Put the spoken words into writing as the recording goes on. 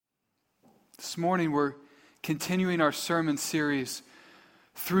This morning we're continuing our sermon series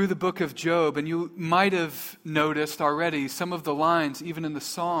through the book of Job, and you might have noticed already some of the lines, even in the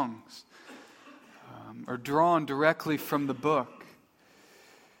songs, are drawn directly from the book.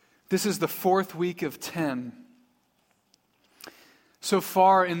 This is the fourth week of 10. So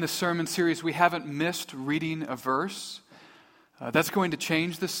far in the sermon series, we haven't missed reading a verse. That's going to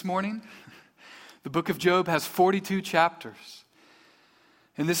change this morning. The book of Job has 42 chapters.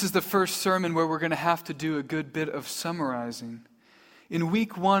 And this is the first sermon where we're going to have to do a good bit of summarizing. In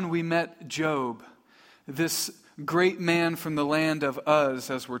week 1, we met Job, this great man from the land of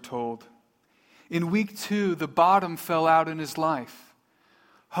Uz, as we're told. In week 2, the bottom fell out in his life.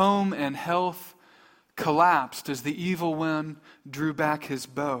 Home and health collapsed as the evil one drew back his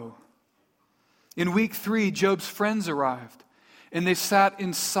bow. In week 3, Job's friends arrived, and they sat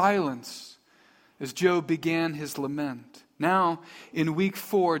in silence as Job began his lament. Now, in week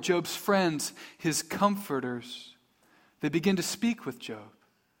 4, Job's friends, his comforters, they begin to speak with Job.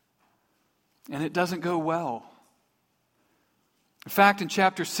 And it doesn't go well. In fact, in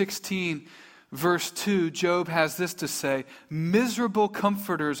chapter 16, verse 2, Job has this to say, "Miserable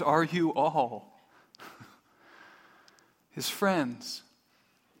comforters are you all." His friends,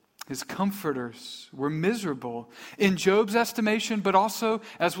 his comforters were miserable in Job's estimation, but also,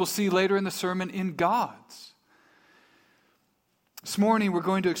 as we'll see later in the sermon, in God's. This morning we're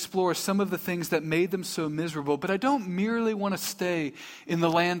going to explore some of the things that made them so miserable, but I don't merely want to stay in the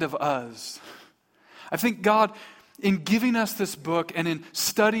land of Uz. I think God, in giving us this book and in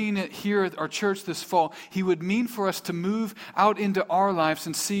studying it here at our church this fall, He would mean for us to move out into our lives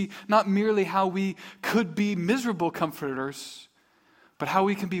and see not merely how we could be miserable comforters, but how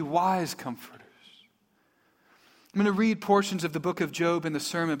we can be wise comforters. I'm going to read portions of the book of Job in the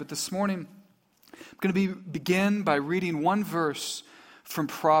sermon, but this morning I'm going to begin by reading one verse from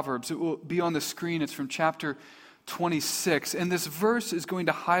Proverbs. It will be on the screen. It's from chapter 26. And this verse is going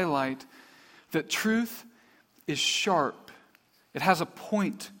to highlight that truth is sharp. It has a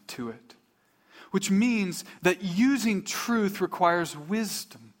point to it, which means that using truth requires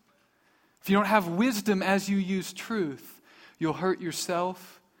wisdom. If you don't have wisdom as you use truth, you'll hurt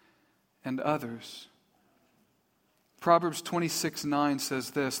yourself and others. Proverbs 26:9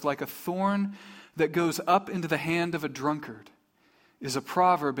 says this, "Like a thorn that goes up into the hand of a drunkard is a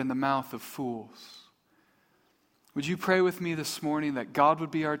proverb in the mouth of fools." Would you pray with me this morning that God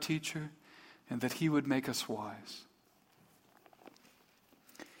would be our teacher and that He would make us wise?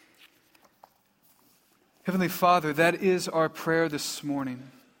 Heavenly Father, that is our prayer this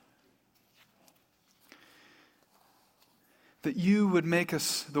morning. That You would make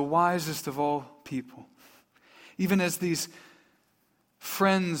us the wisest of all people. Even as these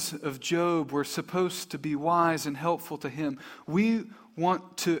friends of Job were supposed to be wise and helpful to him, we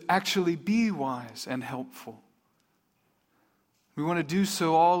want to actually be wise and helpful. We want to do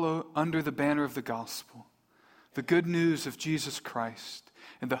so all under the banner of the gospel, the good news of Jesus Christ,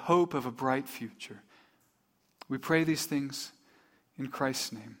 and the hope of a bright future. We pray these things in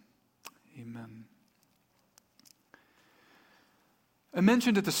Christ's name. Amen. I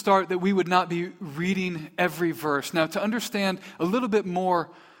mentioned at the start that we would not be reading every verse. Now, to understand a little bit more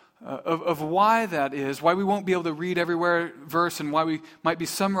of why that is, why we won't be able to read every verse and why we might be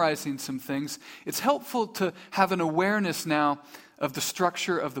summarizing some things, it's helpful to have an awareness now of the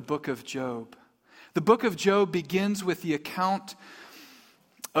structure of the book of Job. The book of Job begins with the account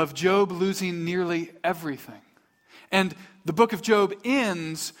of Job losing nearly everything. And the book of Job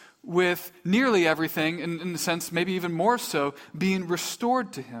ends with nearly everything, in the sense, maybe even more so, being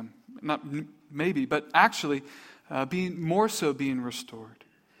restored to him. Not maybe, but actually being more so being restored.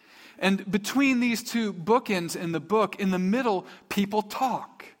 And between these two bookends in the book, in the middle, people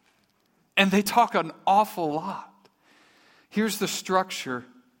talk. And they talk an awful lot. Here's the structure.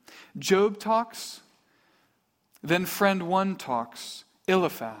 Job talks, then friend 1 talks,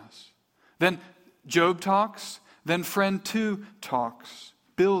 Eliphaz. Then Job talks, then friend 2 talks,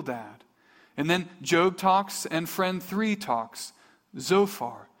 Bildad. And then Job talks and friend 3 talks,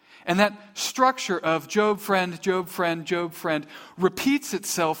 Zophar. And that structure of Job friend, Job friend, Job friend repeats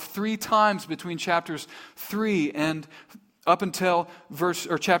itself 3 times between chapters 3 and up until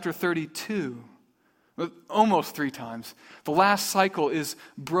chapter 32. Almost 3 times. The last cycle is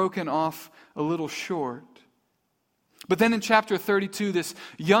broken off a little short. But then in chapter 32, this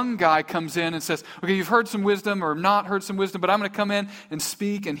young guy comes in and says, okay, you've heard some wisdom or not heard some wisdom, but I'm going to come in and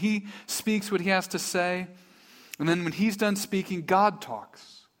speak. And he speaks what he has to say. And then when he's done speaking, God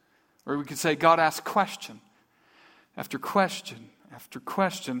talks. Or we could say God asks question after question after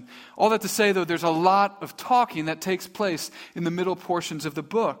question. All that to say, though, there's a lot of talking that takes place in the middle portions of the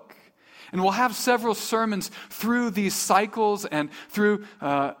book. And we'll have several sermons through these cycles and through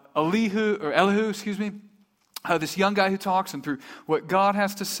Elihu, this young guy who talks, and through what God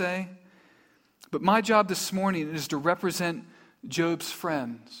has to say. But my job this morning is to represent Job's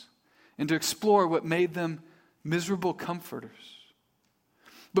friends and to explore what made them miserable comforters.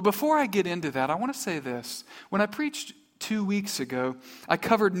 But before I get into that, I want to say this. When I preached 2 weeks ago, I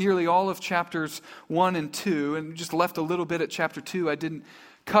covered nearly all of chapters 1 and 2 and just left a little bit at chapter 2 I didn't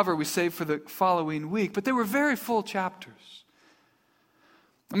cover. We saved for the following week. But they were very full chapters.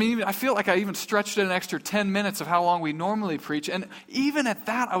 I mean, I feel like I even stretched it an extra 10 minutes of how long we normally preach. And even at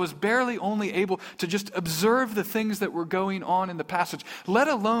that, I was barely only able to just observe the things that were going on in the passage, let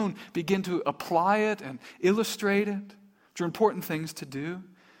alone begin to apply it and illustrate it, which are important things to do.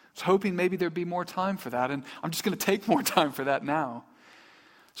 I was hoping maybe there'd be more time for that, and I'm just going to take more time for that now.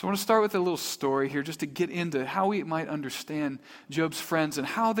 So I want to start with a little story here just to get into how we might understand Job's friends and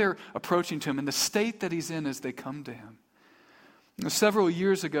how they're approaching to him and the state that he's in as they come to him. Several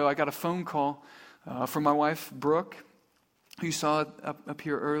years ago, I got a phone call from my wife, Brooke, who you saw up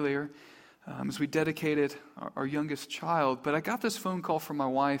here earlier, as we dedicated our youngest child. But I got this phone call from my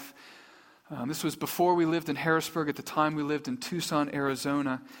wife. This was before we lived in Harrisburg. At the time, we lived in Tucson,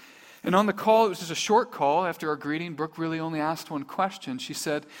 Arizona. And on the call, it was just a short call. After our greeting, Brooke really only asked one question. She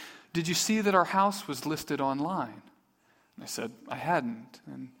said, "Did you see that our house was listed online?" And I said, "I hadn't."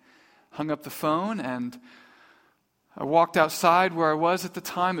 And hung up the phone, and I walked outside where I was at the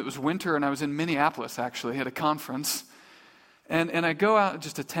time. It was winter, and I was in Minneapolis, actually, at a conference. And I go out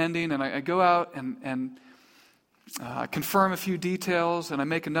just attending, and I go out and confirm a few details, and I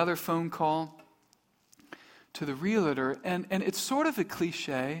make another phone call to the realtor. And it's sort of a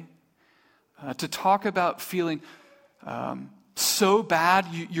cliche to talk about feeling so bad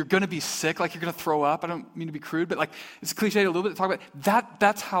you're going to be sick, like you're going to throw up. I don't mean to be crude, but like it's a cliche a little bit to talk about.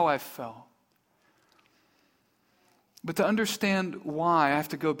 That's how I felt. But to understand why, I have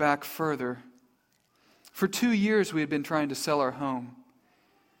to go back further. For 2 years, we had been trying to sell our home.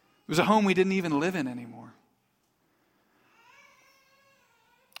 It was a home we didn't even live in anymore.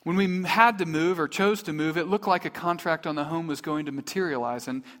 When we had to move or chose to move, it looked like a contract on the home was going to materialize,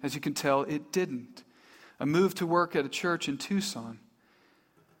 and as you can tell, it didn't. I moved to work at a church in Tucson.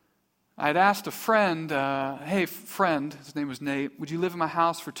 I had asked a friend, "Hey, friend," his name was Nate, "would you live in my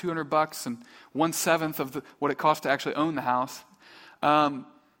house for $200 and 1/7 of what it cost to actually own the house, and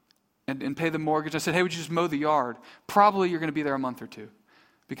pay the mortgage?" I said, "Hey, would you just mow the yard? Probably you're going to be there a month or two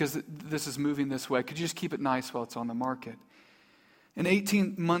because this is moving this way. Could you just keep it nice while it's on the market?" And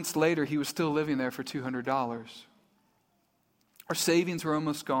 18 months later, he was still living there for $200. Our savings were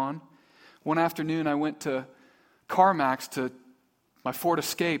almost gone. One afternoon, I went to CarMax to my Ford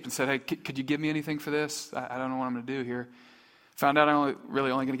Escape and said, "Hey, could you give me anything for this? I don't know what I'm going to do here." Found out I'm only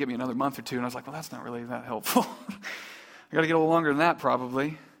going to give me another month or two. And I was like, well, that's not really that helpful. I got to get a little longer than that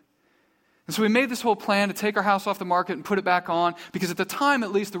probably. And so we made this whole plan to take our house off the market and put it back on, because at the time,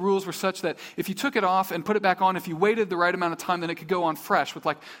 at least, the rules were such that if you took it off and put it back on, if you waited the right amount of time, then it could go on fresh with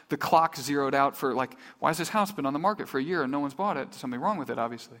like the clock zeroed out for like, why has this house been on the market for a year and no one's bought it? There's something wrong with it,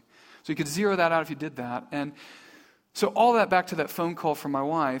 obviously. So you could zero that out if you did that. And so all that back to that phone call from my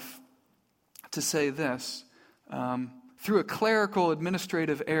wife to say this. Through a clerical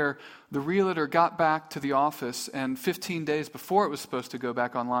administrative error, the realtor got back to the office, and 15 days before it was supposed to go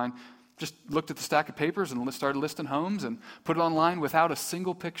back online, just looked at the stack of papers and started listing homes and put it online without a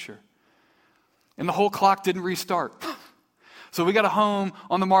single picture. And the whole clock didn't restart. So we got a home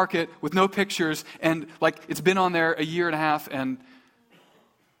on the market with no pictures, and like it's been on there a year and a half, and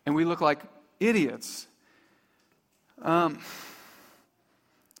we look like idiots. I'm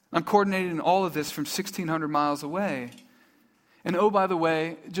coordinating all of this from 1,600 miles away. And oh, by the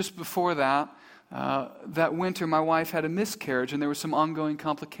way, just before that winter, my wife had a miscarriage, and there were some ongoing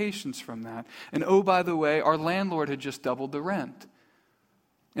complications from that. And oh, by the way, our landlord had just doubled the rent.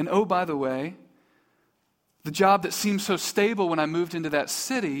 And oh, by the way, the job that seemed so stable when I moved into that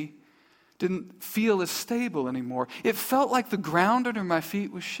city didn't feel as stable anymore. It felt like the ground under my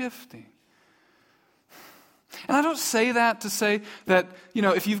feet was shifting. And I don't say that to say that,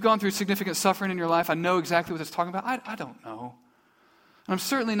 if you've gone through significant suffering in your life, I know exactly what it's talking about. I don't know. And I'm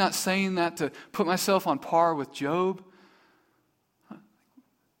certainly not saying that to put myself on par with Job. I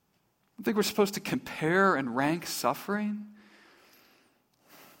think we're supposed to compare and rank suffering.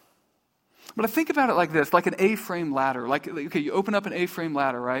 But I think about it like this, like an A-frame ladder. Like, okay, you open up an A-frame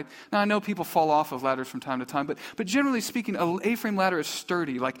ladder, right? Now, I know people fall off of ladders from time to time, but generally speaking, an A-frame ladder is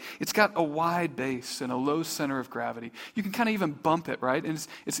sturdy. Like, it's got a wide base and a low center of gravity. You can kind of even bump it, right? And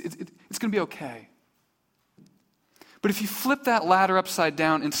it's going to be okay. But if you flip that ladder upside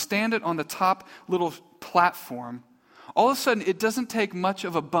down and stand it on the top little platform, all of a sudden it doesn't take much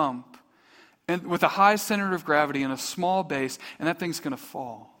of a bump and with a high center of gravity and a small base, and that thing's going to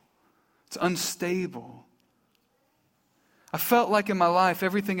fall. It's unstable. I felt like in my life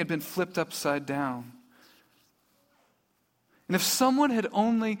everything had been flipped upside down. And if someone had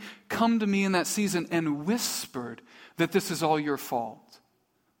only come to me in that season and whispered that this is all your fault,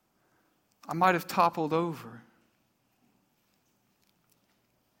 I might have toppled over.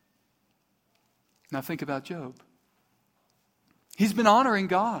 Now think about Job. He's been honoring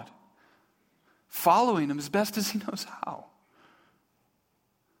God, following Him as best as he knows how.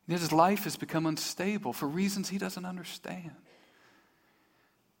 Yet his life has become unstable for reasons he doesn't understand.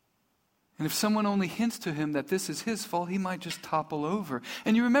 And if someone only hints to him that this is his fault, he might just topple over.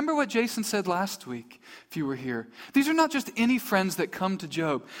 And you remember what Jason said last week, if you were here. These are not just any friends that come to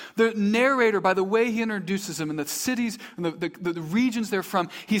Job. The narrator, by the way he introduces them in the cities and the regions they're from,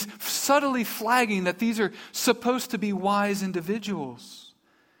 he's subtly flagging that these are supposed to be wise individuals.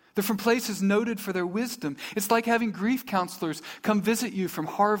 They're from places noted for their wisdom. It's like having grief counselors come visit you from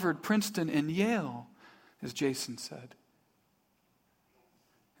Harvard, Princeton, and Yale, as Jason said.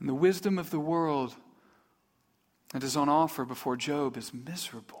 And the wisdom of the world that is on offer before Job is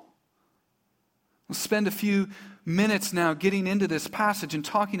miserable. We'll spend a few minutes now getting into this passage and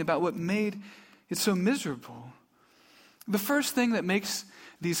talking about what made it so miserable. The first thing that makes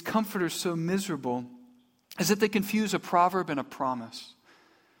these comforters so miserable is that they confuse a proverb and a promise.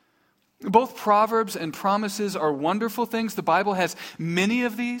 Both proverbs and promises are wonderful things. The Bible has many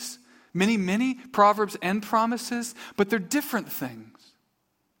of these, many proverbs and promises, but they're different things.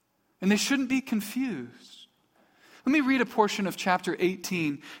 And they shouldn't be confused. Let me read a portion of chapter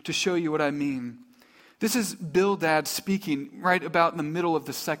 18 to show you what I mean. This is Bildad speaking right about in the middle of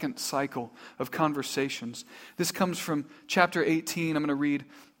the second cycle of conversations. This comes from chapter 18. I'm going to read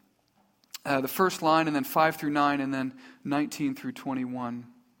the first line and then 5 through 9 and then 19 through 21.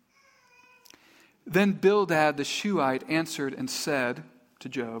 Then Bildad the Shuhite answered and said to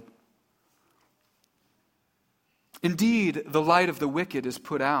Job, "Indeed, the light of the wicked is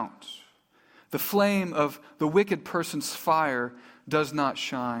put out. The flame of the wicked person's fire does not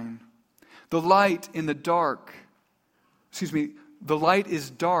shine. The light is dark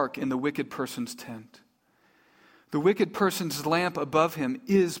in the wicked person's tent. The wicked person's lamp above him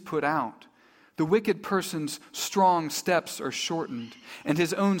is put out. The wicked person's strong steps are shortened, and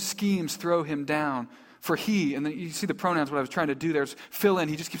his own schemes throw him down. For he," and then you see the pronouns, what I was trying to do there is fill in.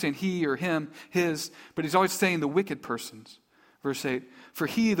 He just keeps saying he or him, his, but he's always saying the wicked person's. Verse 8, "For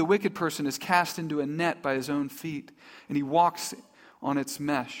he, the wicked person, is cast into a net by his own feet, and he walks on its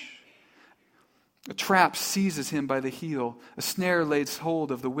mesh. A trap seizes him by the heel. A snare lays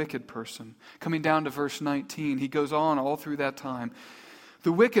hold of the wicked person." Coming down to verse 19, he goes on all through that time.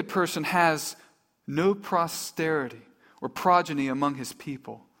 "The wicked person has no posterity or progeny among his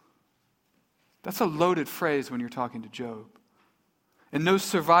people." That's a loaded phrase when you're talking to Job. "And no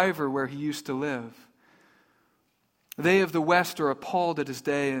survivor where he used to live. They of the west are appalled at his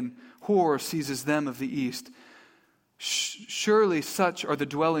day, and horror seizes them of the east. Surely such are the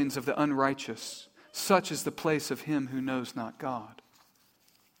dwellings of the unrighteous. Such is the place of him who knows not God."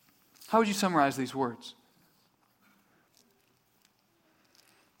 How would you summarize these words?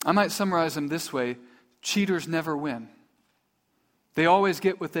 I might summarize them this way: cheaters never win. They always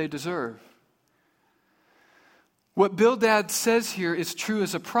get what they deserve. What Bildad says here is true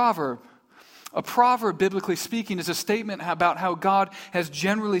as a proverb. A proverb, biblically speaking, is a statement about how God has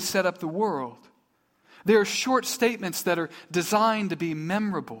generally set up the world. They are short statements that are designed to be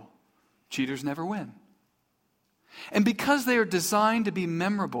memorable. Cheaters never win. And because they are designed to be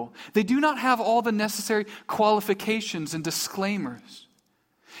memorable, they do not have all the necessary qualifications and disclaimers.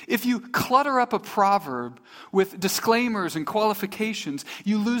 If you clutter up a proverb with disclaimers and qualifications,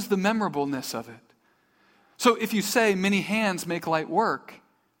 you lose the memorableness of it. So if you say, "Many hands make light work,"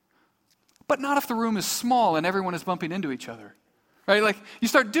 but not if the room is small and everyone is bumping into each other, right? Like, you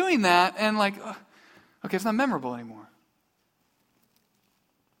start doing that and okay, it's not memorable anymore.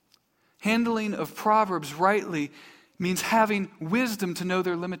 Handling of proverbs rightly means having wisdom to know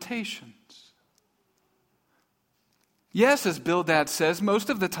their limitations. Yes, as Bildad says, most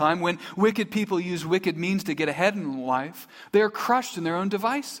of the time when wicked people use wicked means to get ahead in life, they are crushed in their own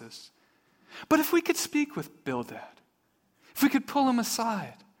devices. But if we could speak with Bildad, if we could pull him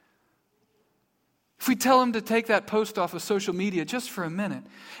aside, if we tell him to take that post off of social media just for a minute,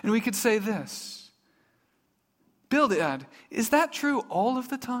 and we could say this: "Bildad, is that true all of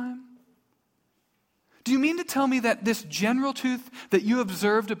the time? Do you mean to tell me that this general truth that you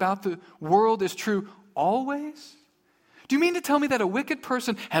observed about the world is true always? Do you mean to tell me that a wicked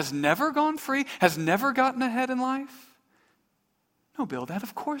person has never gone free, has never gotten ahead in life? No, Bildad,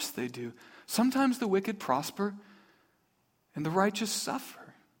 of course they do. Sometimes the wicked prosper and the righteous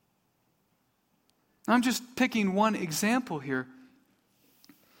suffer. I'm just picking one example here.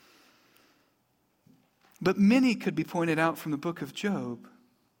 But many could be pointed out from the book of Job.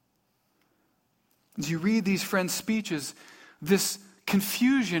 As you read these friends' speeches, this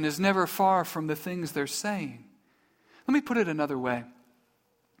confusion is never far from the things they're saying. Let me put it another way.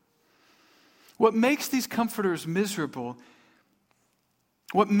 What makes these comforters miserable,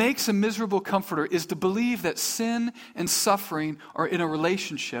 what makes a miserable comforter is to believe that sin and suffering are in a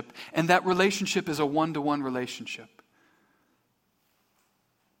relationship, and that relationship is a one-to-one relationship.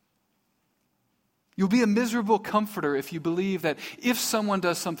 You'll be a miserable comforter if you believe that if someone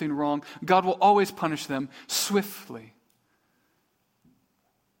does something wrong, God will always punish them swiftly.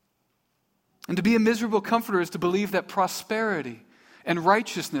 And to be a miserable comforter is to believe that prosperity and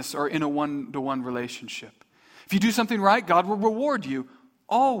righteousness are in a one-to-one relationship. If you do something right, God will reward you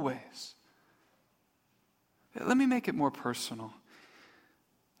always. Let me make it more personal.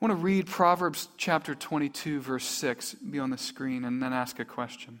 I want to read Proverbs chapter 22, verse 6, be on the screen, and then ask a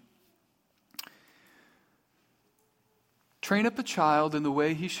question. Train up a child in the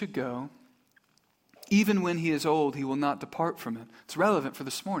way he should go. Even when he is old, he will not depart from it. It's relevant for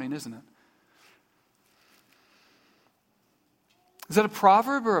this morning, isn't it? Is that a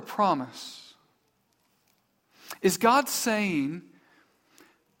proverb or a promise? Is God saying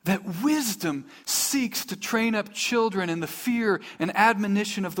that wisdom seeks to train up children in the fear and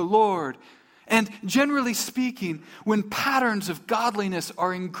admonition of the Lord? And generally speaking, when patterns of godliness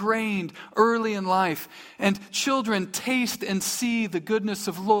are ingrained early in life and children taste and see the goodness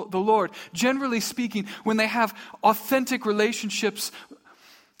of the Lord, generally speaking, when they have authentic relationships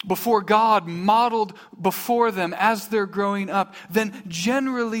before God modeled before them as they're growing up, then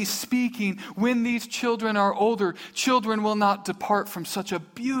generally speaking, when these children are older, children will not depart from such a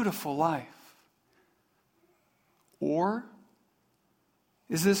beautiful life. Or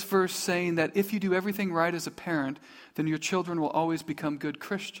is this verse saying that if you do everything right as a parent, then your children will always become good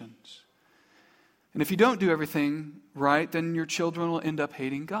Christians? And if you don't do everything right, then your children will end up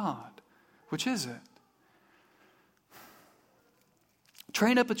hating God. Which is it?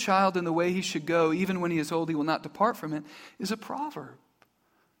 Train up a child in the way he should go, even when he is old, he will not depart from it, is a proverb.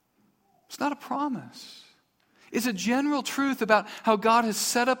 It's not a promise. It's a general truth about how God has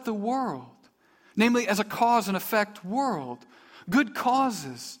set up the world, namely as a cause and effect world. Good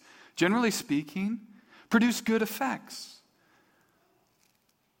causes, generally speaking, produce good effects.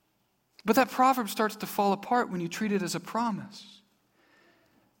 But that proverb starts to fall apart when you treat it as a promise.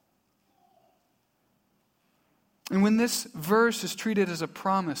 And when this verse is treated as a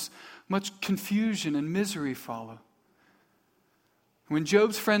promise, much confusion and misery follow. When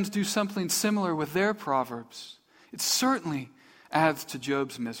Job's friends do something similar with their proverbs, it certainly adds to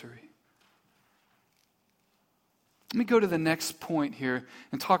Job's misery. Let me go to the next point here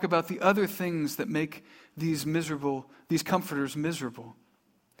and talk about the other things that make these comforters miserable.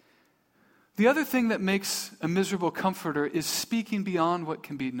 The other thing that makes a miserable comforter is speaking beyond what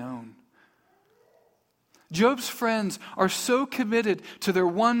can be known. Job's friends are so committed to their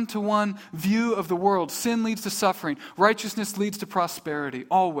one-to-one view of the world, sin leads to suffering, righteousness leads to prosperity,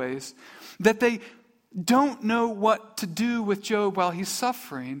 always, that they don't know what to do with Job while he's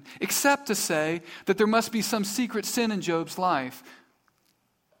suffering, except to say that there must be some secret sin in Job's life.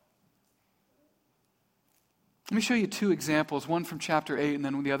 Let me show you two examples, one from chapter 8 and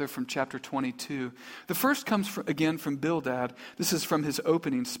then the other from chapter 22. The first comes again from Bildad. This is from his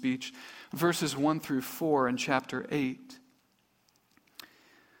opening speech, verses 1 through 4 in chapter 8.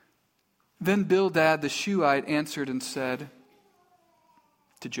 Then Bildad the Shuhite answered and said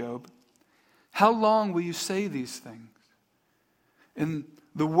to Job, "How long will you say these things? And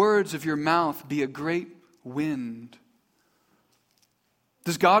the words of your mouth be a great wind.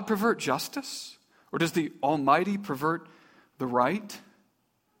 Does God pervert justice? Or does the Almighty pervert the right?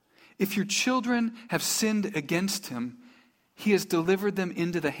 If your children have sinned against him, he has delivered them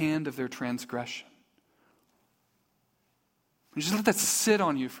into the hand of their transgression." Just let that sit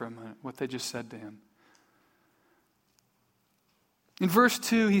on you for a minute, what they just said to him. In verse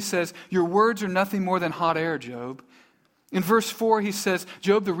 2, he says, "Your words are nothing more than hot air, Job." In verse 4, he says,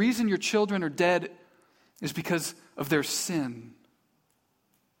 "Job, the reason your children are dead is because of their sin."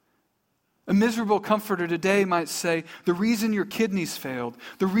 A miserable comforter today might say, the reason your kidneys failed,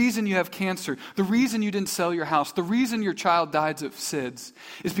 the reason you have cancer, the reason you didn't sell your house, the reason your child died of SIDS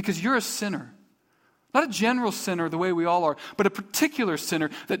is because you're a sinner. Not a general sinner the way we all are, but a particular sinner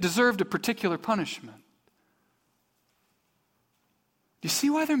that deserved a particular punishment. You see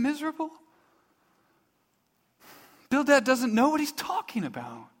why they're miserable? Bildad doesn't know what he's talking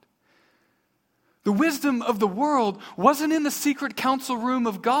about. The wisdom of the world wasn't in the secret council room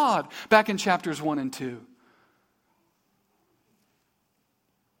of God back in chapters 1 and 2.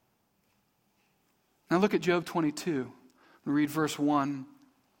 Now look at Job 22. We'll read verse 1,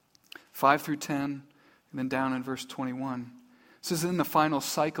 5 through 10, and then down in verse 21. This is in the final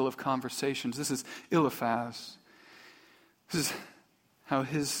cycle of conversations. This is Eliphaz. This is how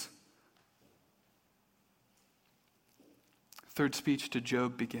his third speech to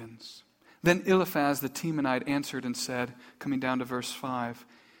Job begins. Then Eliphaz the Temanite answered and said, coming down to verse 5,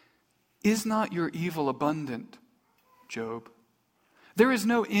 "Is not your evil abundant, Job? There is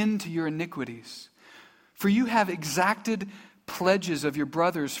no end to your iniquities. For you have exacted pledges of your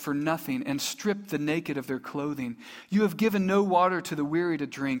brothers for nothing and stripped the naked of their clothing. You have given no water to the weary to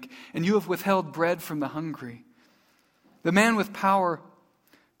drink, and you have withheld bread from the hungry. The man with power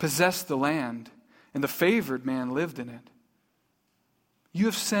possessed the land, and the favored man lived in it. You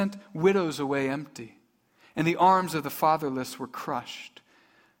have sent widows away empty, and the arms of the fatherless were crushed.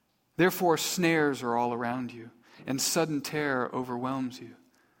 Therefore snares are all around you, and sudden terror overwhelms you."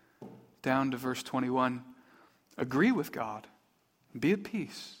 Down to verse 21. Agree with God, and be at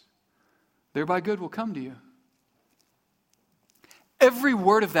peace. Thereby good will come to you. Every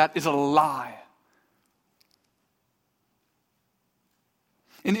word of that is a lie.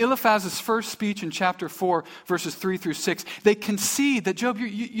 In Eliphaz's first speech in chapter 4, verses 3 through 6, they concede that, Job,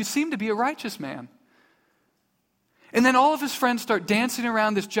 you seem to be a righteous man. And then all of his friends start dancing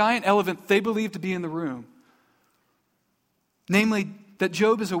around this giant elephant they believe to be in the room. Namely, that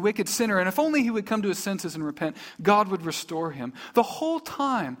Job is a wicked sinner, and if only he would come to his senses and repent, God would restore him. The whole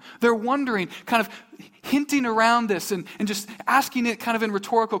time, they're wondering, kind of hinting around this and just asking it kind of in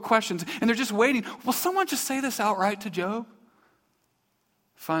rhetorical questions, and they're just waiting. Will someone just say this outright to Job?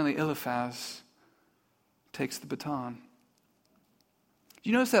 Finally, Eliphaz takes the baton.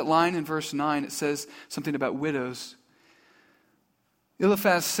 You notice that line in verse 9, it says something about widows.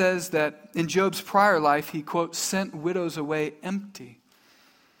 Eliphaz says that in Job's prior life, he, quote, sent widows away empty.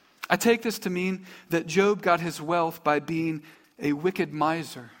 I take this to mean that Job got his wealth by being a wicked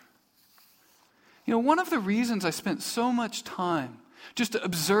miser. You know, one of the reasons I spent so much time just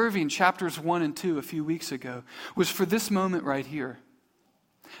observing chapters 1 and 2 a few weeks ago was for this moment right here.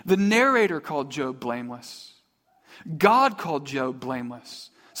 The narrator called Job blameless. God called Job blameless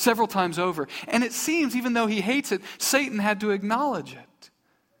several times over. And it seems, even though he hates it, Satan had to acknowledge it.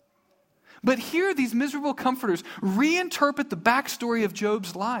 But here, these miserable comforters reinterpret the backstory of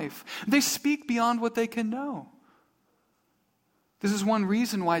Job's life. They speak beyond what they can know. This is one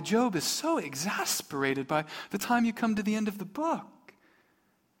reason why Job is so exasperated by the time you come to the end of the book.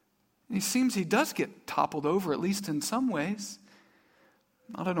 And it seems he does get toppled over, at least in some ways.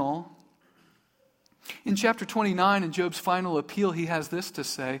 Not in all. In chapter 29, in Job's final appeal, he has this to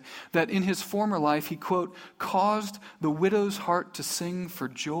say, that in his former life, he, quote, caused the widow's heart to sing for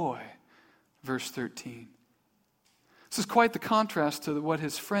joy. Verse 13. This is quite the contrast to what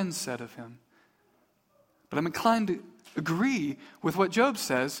his friends said of him. But I'm inclined to agree with what Job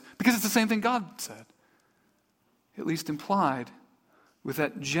says, because it's the same thing God said. At least implied with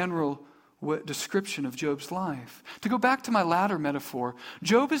that general description of Job's life. To go back to my latter metaphor,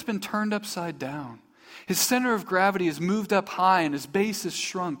 Job has been turned upside down. His center of gravity is moved up high and his base is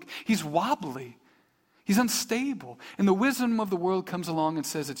shrunk. He's wobbly. He's unstable. And the wisdom of the world comes along and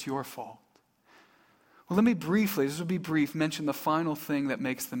says it's your fault. Well, let me briefly, this will be brief, mention the final thing that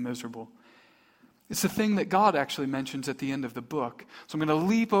makes them miserable. It's the thing that God actually mentions at the end of the book. So I'm going to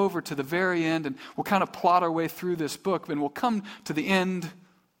leap over to the very end and we'll kind of plot our way through this book and we'll come to the end,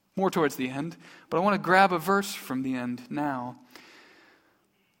 more towards the end. But I want to grab a verse from the end now.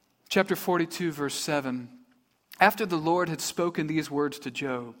 Chapter 42, verse 7. After the Lord had spoken these words to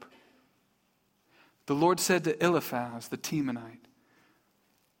Job, the Lord said to Eliphaz the Temanite,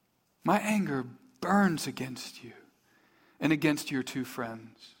 "My anger burns against you and against your two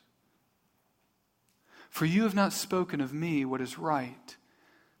friends. For you have not spoken of me what is right,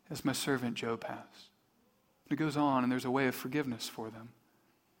 as my servant Job has." And it goes on, and there's a way of forgiveness for them,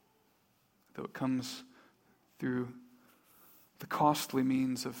 though it comes through the costly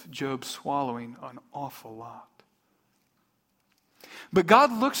means of Job swallowing an awful lot. But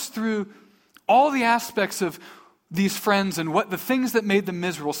God looks through all the aspects of these friends and what the things that made them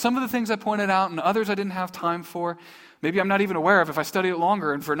miserable. Some of the things I pointed out and others I didn't have time for. Maybe I'm not even aware of. If I studied it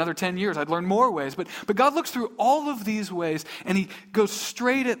longer and for another 10 years, I'd learn more ways. But God looks through all of these ways and he goes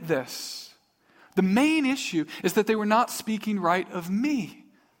straight at this. The main issue is that they were not speaking right of me,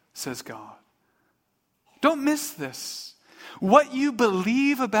 says God. Don't miss this. What you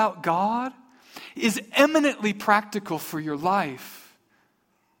believe about God is eminently practical for your life.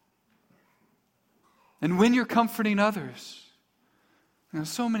 And when you're comforting others,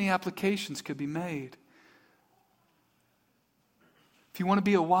 so many applications could be made. If you want to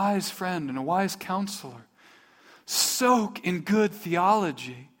be a wise friend and a wise counselor, soak in good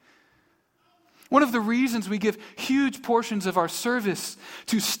theology. One of the reasons we give huge portions of our service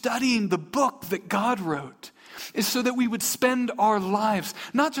to studying the book that God wrote is so that we would spend our lives,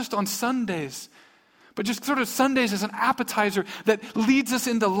 not just on Sundays, but just sort of Sundays as an appetizer that leads us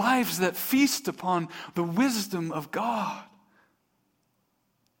into lives that feast upon the wisdom of God.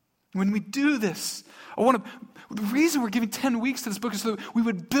 When we do this, the reason we're giving 10 weeks to this book is so that we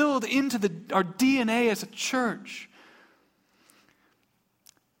would build into our DNA as a church.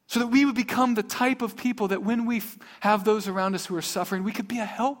 So that we would become the type of people that when we have those around us who are suffering, we could be a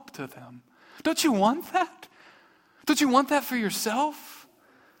help to them. Don't you want that? Don't you want that for yourself?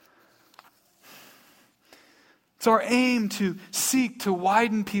 It's our aim to seek to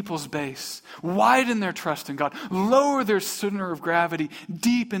widen people's base, widen their trust in God, lower their center of gravity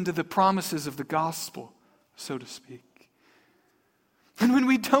deep into the promises of the gospel, so to speak. And when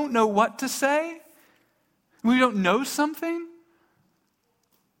we don't know what to say, when we don't know something,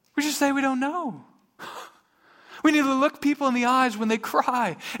 we just say we don't know. We need to look people in the eyes when they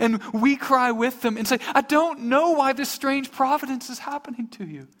cry, and we cry with them and say, I don't know why this strange providence is happening to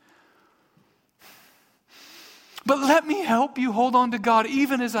you. But let me help you hold on to God,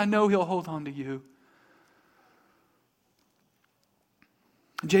 even as I know He'll hold on to you.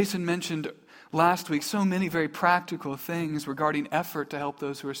 Jason mentioned last week so many very practical things regarding effort to help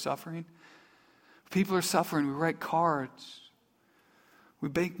those who are suffering. People are suffering, we write cards. We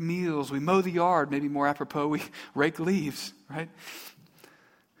bake meals, we mow the yard, maybe more apropos, we rake leaves, right?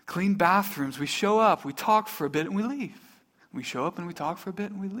 Clean bathrooms, we show up, we talk for a bit and we leave. We show up and we talk for a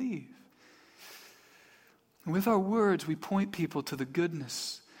bit and we leave. And with our words, we point people to the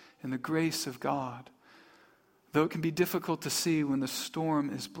goodness and the grace of God, though it can be difficult to see when the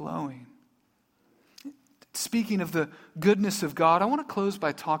storm is blowing. Speaking of the goodness of God, I want to close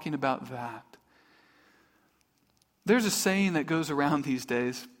by talking about that. There's a saying that goes around these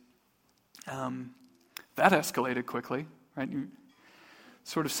days. That escalated quickly, right? You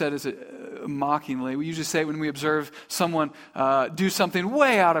sort of said as mockingly. We usually say it when we observe someone do something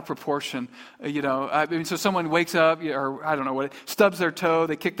way out of proportion. So someone wakes up, or I don't know what, stubs their toe,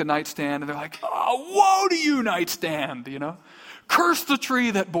 they kick the nightstand, and they're like, "Oh, woe to you, nightstand!" Curse the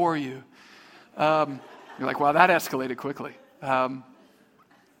tree that bore you. You're like, wow, that escalated quickly.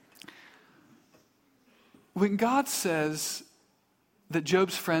 When God says that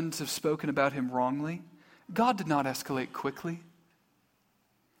Job's friends have spoken about him wrongly, God did not escalate quickly.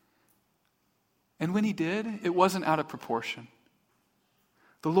 And when He did, it wasn't out of proportion.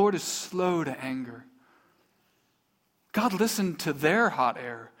 The Lord is slow to anger. God listened to their hot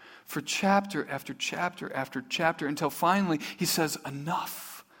air for chapter after chapter after chapter until finally He says,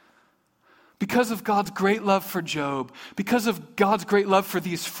 enough. Because of God's great love for Job, because of God's great love for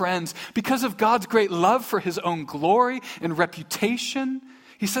these friends, because of God's great love for His own glory and reputation,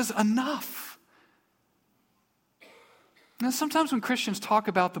 He says, enough. Now, sometimes when Christians talk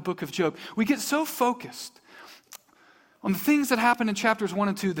about the book of Job, we get so focused on the things that happen in chapters 1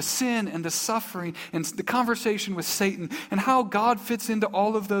 and 2, the sin and the suffering and the conversation with Satan and how God fits into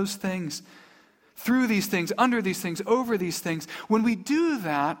all of those things, through these things, under these things, over these things. When we do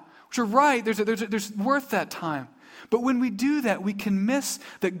that, which are right, there's worth that time. But when we do that, we can miss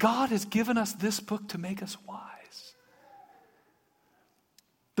that God has given us this book to make us wise.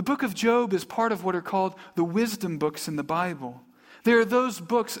 The book of Job is part of what are called the wisdom books in the Bible. There are those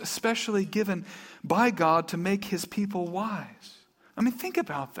books especially given by God to make His people wise. I mean, think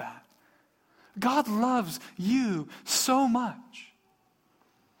about that. God loves you so much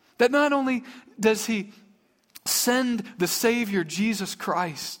that not only does He send the Savior, Jesus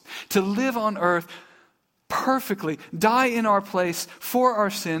Christ, to live on earth perfectly, die in our place for our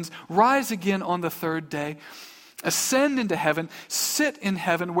sins, rise again on the third day, ascend into heaven, sit in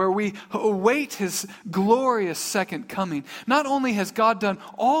heaven where we await His glorious second coming. Not only has God done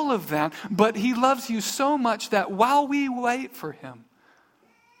all of that, but He loves you so much that while we wait for Him,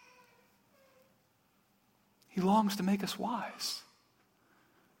 He longs to make us wise,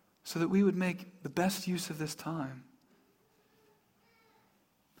 so that we would make the best use of this time.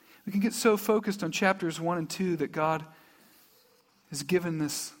 We can get so focused on chapters 1 and 2 that God has given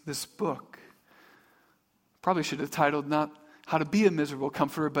this book. Probably should have titled not How to Be a Miserable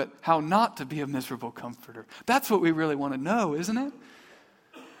Comforter, but How Not to Be a Miserable Comforter. That's what we really want to know, isn't it?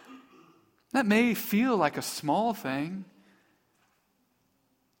 That may feel like a small thing,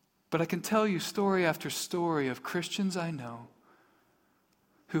 But I can tell you story after story of Christians I know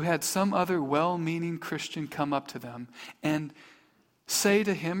who had some other well-meaning Christian come up to them and say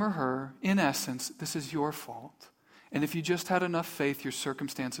to him or her, in essence, this is your fault. And if you just had enough faith, your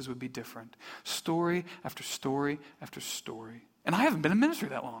circumstances would be different. Story after story after story. And I haven't been in ministry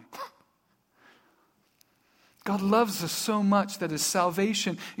that long. God loves us so much that his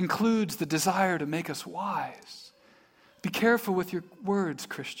salvation includes the desire to make us wise. Be careful with your words,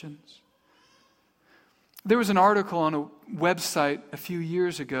 Christians. There was an article on a website a few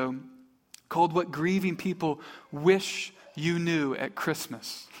years ago called What Grieving People Wish You Knew at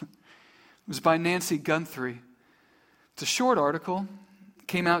Christmas. It was by Nancy Guthrie. It's a short article. It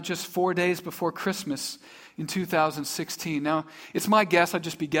came out just 4 days before Christmas in 2016. Now, it's my guess, I'd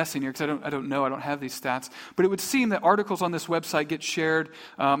just be guessing here because I don't know, I don't have these stats, but it would seem that articles on this website get shared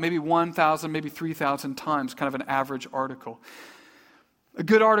maybe 1,000, maybe 3,000 times, kind of an average article. A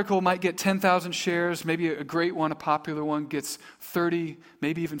good article might get 10,000 shares, maybe a great one, a popular one, gets 30,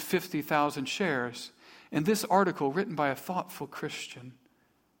 maybe even 50,000 shares. And this article, written by a thoughtful Christian,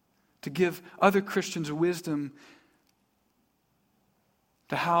 to give other Christians wisdom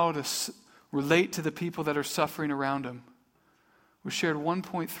to how to relate to the people that are suffering around them, was shared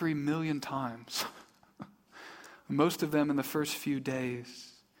 1.3 million times. Most of them in the first few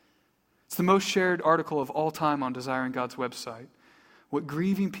days. It's the most shared article of all time on Desiring God's website. What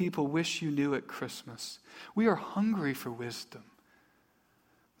grieving people wish you knew at Christmas. We are hungry for wisdom,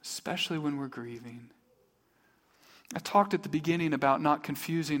 especially when we're grieving. I talked at the beginning about not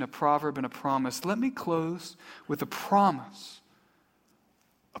confusing a proverb and a promise. Let me close with a promise.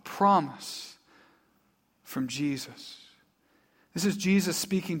 A promise from Jesus. This is Jesus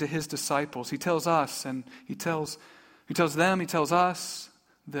speaking to his disciples. He tells us and he tells us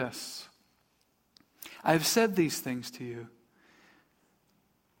this. I have said these things to you,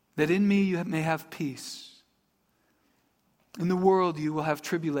 that in me you may have peace. In the world you will have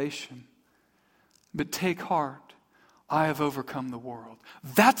tribulation. But take heart, I have overcome the world.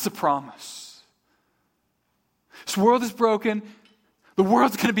 That's a promise. This world is broken. The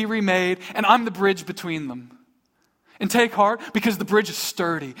world's going to be remade, and I'm the bridge between them. And take heart, because the bridge is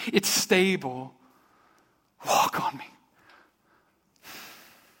sturdy. It's stable. Walk on me.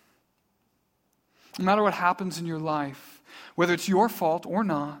 No matter what happens in your life, whether it's your fault or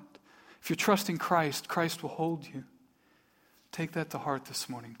not, if you're trusting Christ, Christ will hold you. Take that to heart this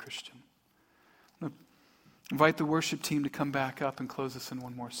morning, Christian. I'm going to invite the worship team to come back up and close us in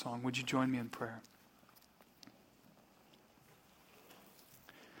one more song. Would you join me in prayer?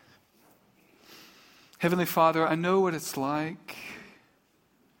 Heavenly Father, I know what it's like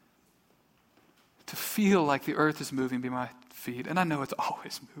to feel like the earth is moving beneath my feet. And I know it's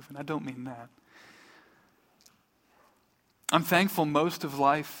always moving. I don't mean that. I'm thankful most of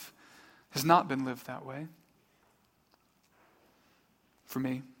life has not been lived that way for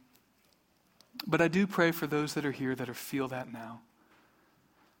me. But I do pray for those that are here that feel that now.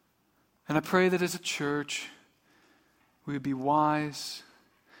 And I pray that as a church, we would be wise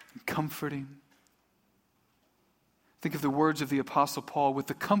and comforting. Think of the words of the Apostle Paul. With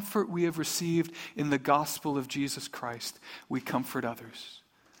the comfort we have received in the gospel of Jesus Christ, we comfort others.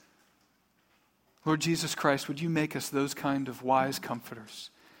 Lord Jesus Christ, would you make us those kind of wise comforters?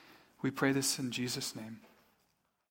 We pray this in Jesus' name.